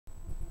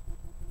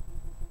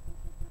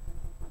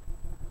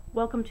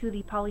Welcome to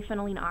the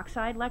polyphenylene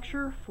oxide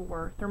lecture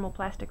for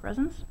thermoplastic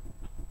resins.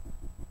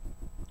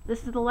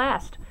 This is the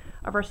last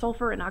of our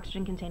sulfur and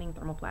oxygen containing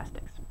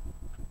thermoplastics.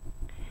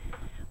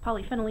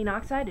 Polyphenylene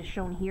oxide is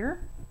shown here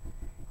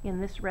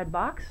in this red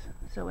box.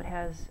 So it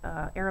has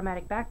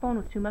aromatic backbone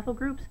with 2 methyl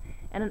groups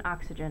and an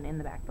oxygen in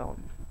the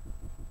backbone.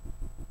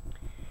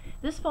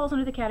 This falls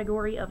under the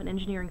category of an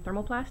engineering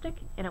thermoplastic,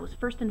 and it was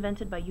first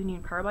invented by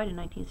Union Carbide in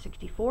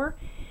 1964,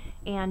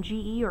 and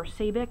GE or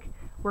SABIC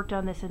worked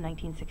on this in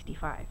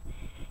 1965.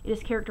 It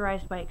is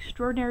characterized by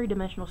extraordinary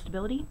dimensional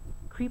stability,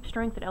 creep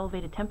strength at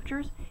elevated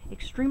temperatures,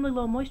 extremely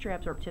low moisture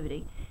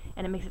absorptivity,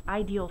 and it makes it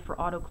ideal for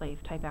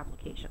autoclave type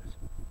applications.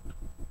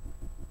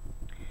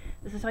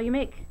 This is how you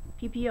make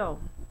PPO.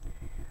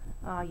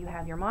 You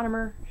have your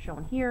monomer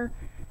shown here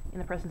in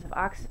the presence of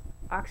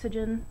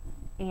oxygen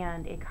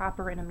and a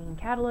copper and amine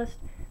catalyst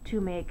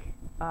to make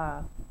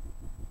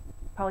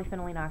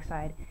polyphenylene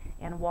oxide,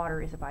 and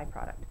water is a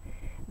byproduct.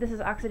 This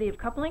is oxidative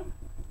coupling,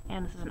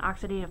 and this is an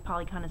oxidative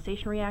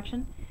polycondensation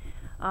reaction.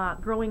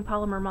 Growing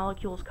polymer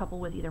molecules couple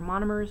with either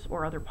monomers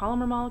or other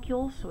polymer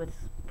molecules, so it's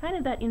kind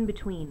of that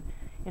in-between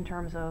in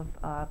terms of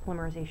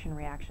polymerization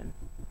reaction.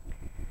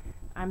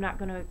 I'm not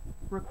going to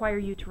require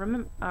you to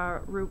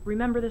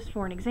remember this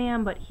for an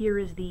exam, but here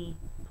is the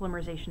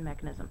polymerization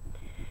mechanism.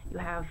 You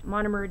have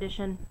monomer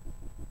addition,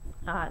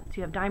 so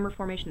you have dimer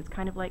formation. It's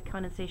kind of like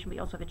condensation, but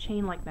you also have a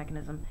chain-like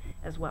mechanism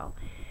as well.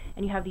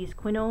 And you have these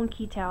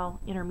quinone-ketal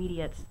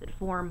intermediates that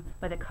form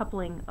by the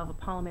coupling of a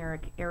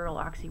polymeric aryl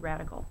oxy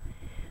radical.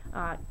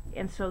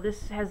 And so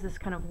this has this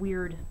kind of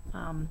weird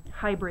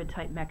hybrid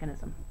type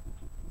mechanism.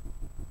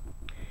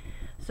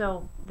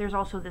 So there's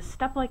also this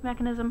step-like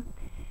mechanism,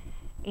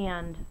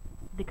 and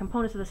the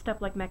components of the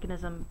step-like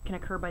mechanism can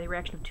occur by the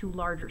reaction of 2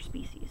 larger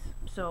species.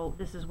 So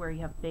this is where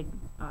you have big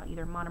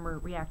either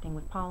monomer reacting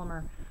with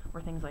polymer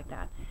or things like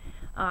that.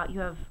 You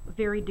have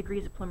varied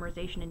degrees of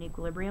polymerization and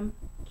equilibrium.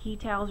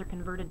 Ketals are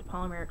converted to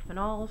polymeric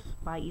phenols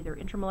by either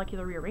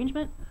intramolecular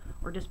rearrangement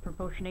or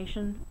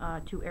disproportionation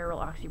to aryl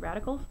oxy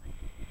radicals.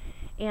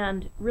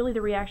 And really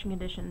the reaction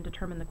condition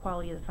determine the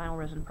quality of the final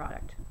resin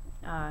product.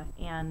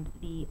 And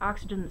the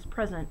oxygen that's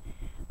present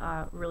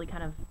really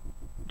kind of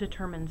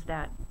determines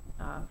that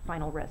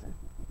final resin.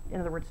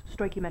 In other words,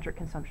 stoichiometric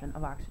consumption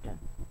of oxygen.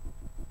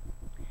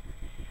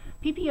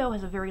 PPO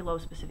has a very low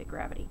specific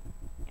gravity,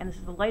 and this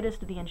is the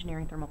lightest of the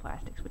engineering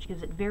thermoplastics, which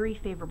gives it very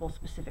favorable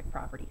specific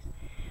properties.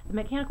 The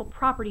mechanical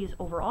properties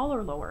overall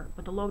are lower,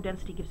 but the low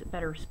density gives it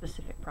better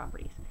specific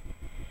properties.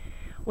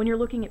 When you're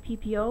looking at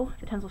PPO,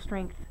 the tensile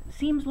strength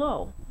seems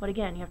low, but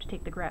again, you have to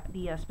take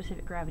the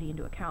specific gravity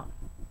into account.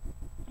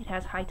 It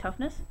has high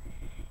toughness,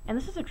 and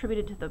this is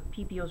attributed to the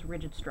PPO's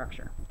rigid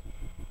structure.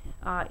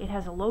 It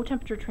has a low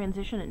temperature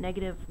transition at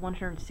negative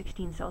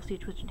 116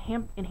 Celsius, which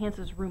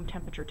enhances room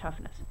temperature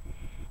toughness.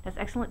 It has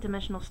excellent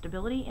dimensional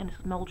stability, and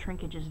its null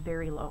shrinkage is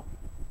very low.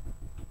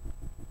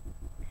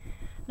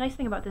 Nice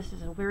thing about this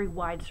is a very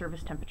wide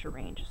surface temperature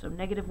range, so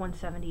negative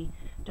 170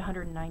 to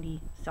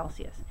 190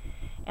 Celsius.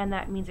 And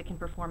that means it can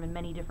perform in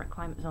many different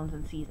climate zones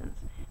and seasons,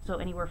 so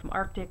anywhere from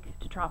Arctic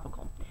to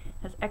tropical.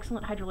 It has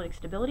excellent hydrolytic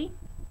stability.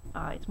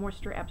 Its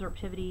moisture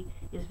absorptivity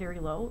is very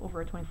low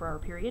over a 24-hour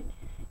period.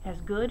 It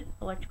has good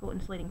electrical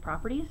insulating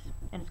properties,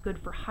 and it's good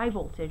for high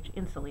voltage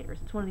insulators.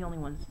 It's one of the only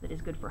ones that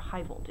is good for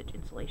high voltage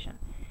insulation.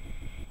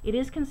 It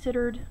is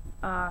considered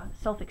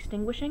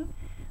self-extinguishing,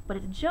 but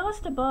it's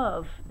just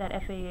above that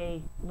FAA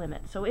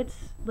limit. So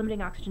its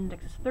limiting oxygen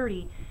index is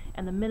 30,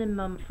 and the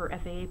minimum for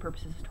FAA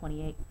purposes is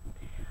 28.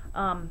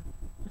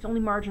 It's only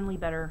marginally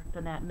better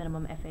than that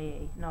minimum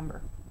FAA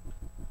number.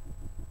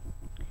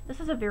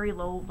 This is a very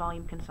low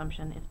volume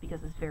consumption. It's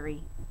because it's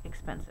very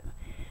expensive.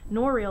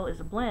 Noryl is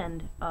a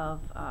blend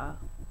of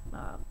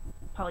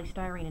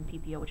polystyrene and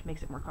PPO, which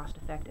makes it more cost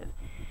effective.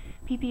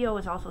 PPO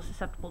is also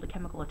susceptible to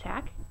chemical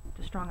attack,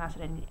 to strong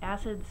oxidating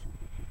acids,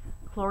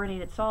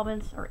 chlorinated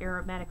solvents, or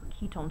aromatic or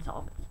ketone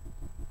solvents.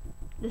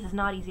 This is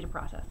not easy to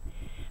process.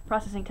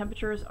 Processing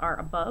temperatures are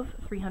above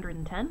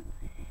 310,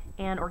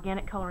 and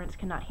organic colorants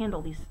cannot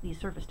handle these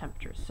surface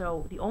temperatures.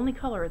 So the only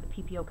color that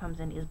PPO comes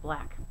in is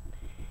black.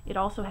 It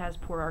also has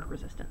poor arc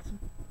resistance.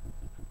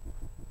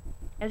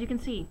 As you can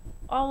see,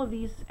 all of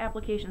these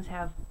applications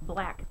have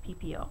black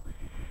PPO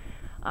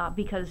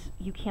because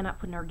you cannot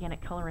put an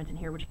organic colorant in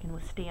here which can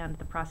withstand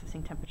the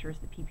processing temperatures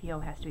that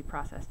PPO has to be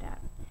processed at.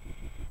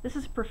 This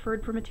is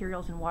preferred for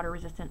materials in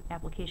water-resistant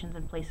applications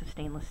in place of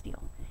stainless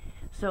steel.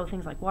 So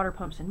things like water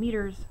pumps and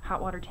meters,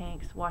 hot water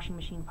tanks, washing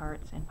machine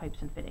parts, and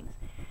pipes and fittings.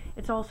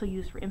 It's also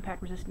used for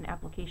impact-resistant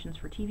applications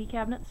for TV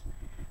cabinets,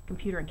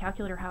 computer and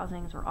calculator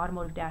housings, or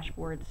automotive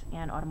dashboards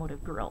and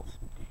automotive grills.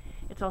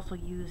 It's also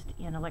used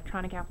in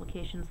electronic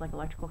applications like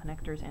electrical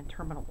connectors and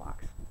terminal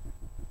blocks.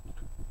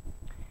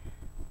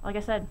 Like I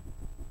said,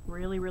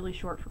 really, really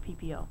short for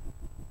PPO.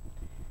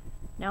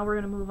 Now we're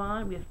going to move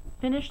on. We have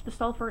finished the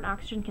sulfur and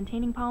oxygen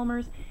containing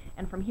polymers,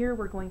 and from here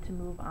we're going to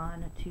move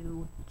on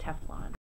to Teflon.